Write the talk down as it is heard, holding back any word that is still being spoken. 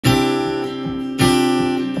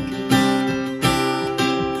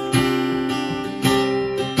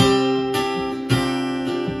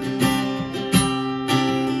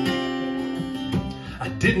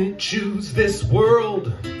didn't choose this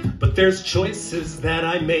world, but there's choices that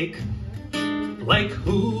I make, like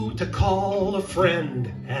who to call a friend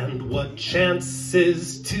and what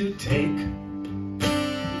chances to take.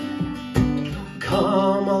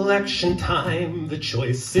 Come election time, the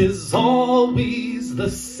choice is always the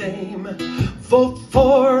same. Vote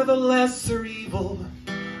for the lesser evil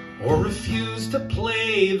or refuse to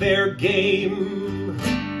play their game.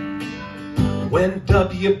 When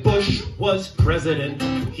Dubya Bush was president,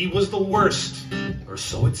 he was the worst, or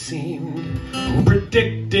so it seemed, who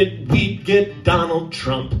predicted we'd get Donald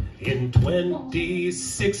Trump in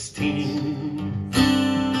 2016.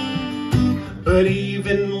 But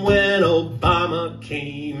even when Obama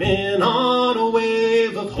came in on a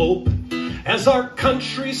wave of hope, as our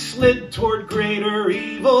country slid toward greater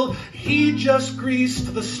evil, he just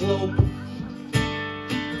greased the slope.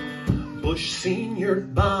 Bush Sr.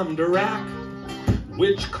 bombed Iraq,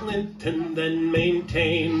 which Clinton then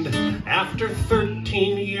maintained. After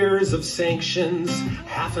 13 years of sanctions,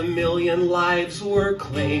 500,000 lives were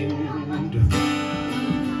claimed.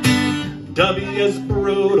 W's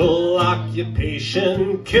brutal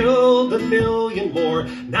occupation killed 1 million more.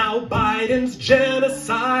 Now Biden's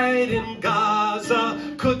genocide in Gaza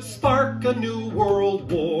could spark a new world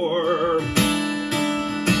war.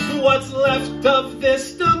 What's left of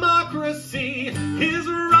this democracy is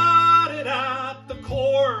rotted at the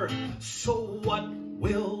core. So what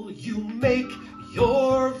will you make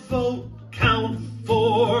your vote count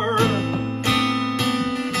for?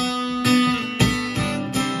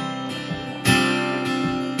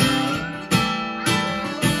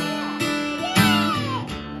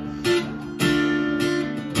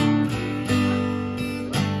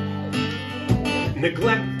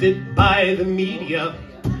 Neglected by the media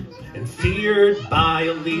and feared by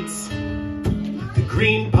elites, the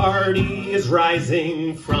Green Party is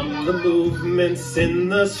rising from the movements in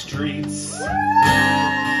the streets.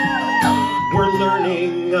 We're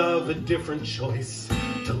learning of a different choice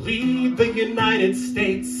to lead the United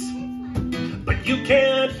States, but you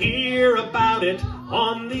can't hear about it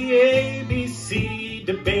on the ABC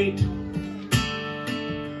debate.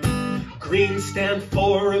 Greens stand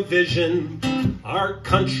for a vision our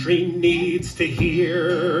country needs to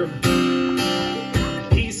hear.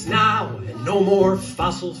 Peace now and no more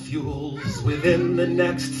fossil fuels within the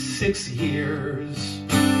next 6 years.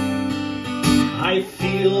 I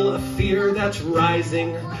feel a fear that's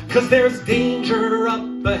rising, 'cause there's danger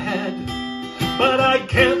up ahead. But I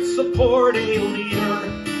can't support a leader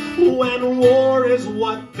when war is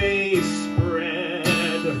what they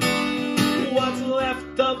spread. What's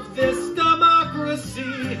left of this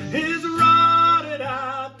democracy is rotted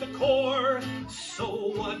at the core. So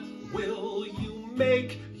what will you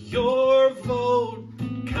make your vote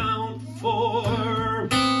count for?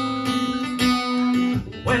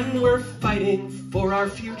 When we're fighting for our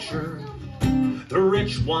future, the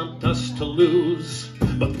rich want us to lose,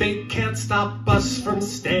 but they can't stop us from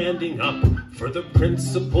standing up for the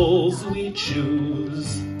principles we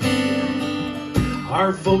choose.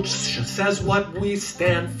 Our vote says what we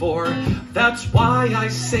stand for. That's why I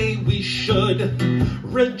say we should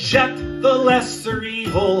reject the lesser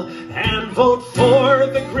evil and vote for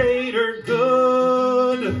the greater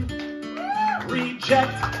good.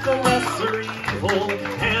 Reject the lesser evil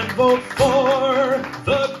and vote for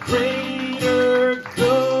the greater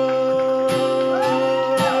good.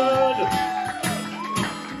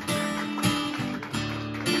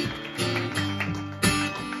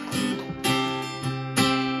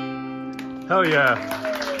 Hell yeah.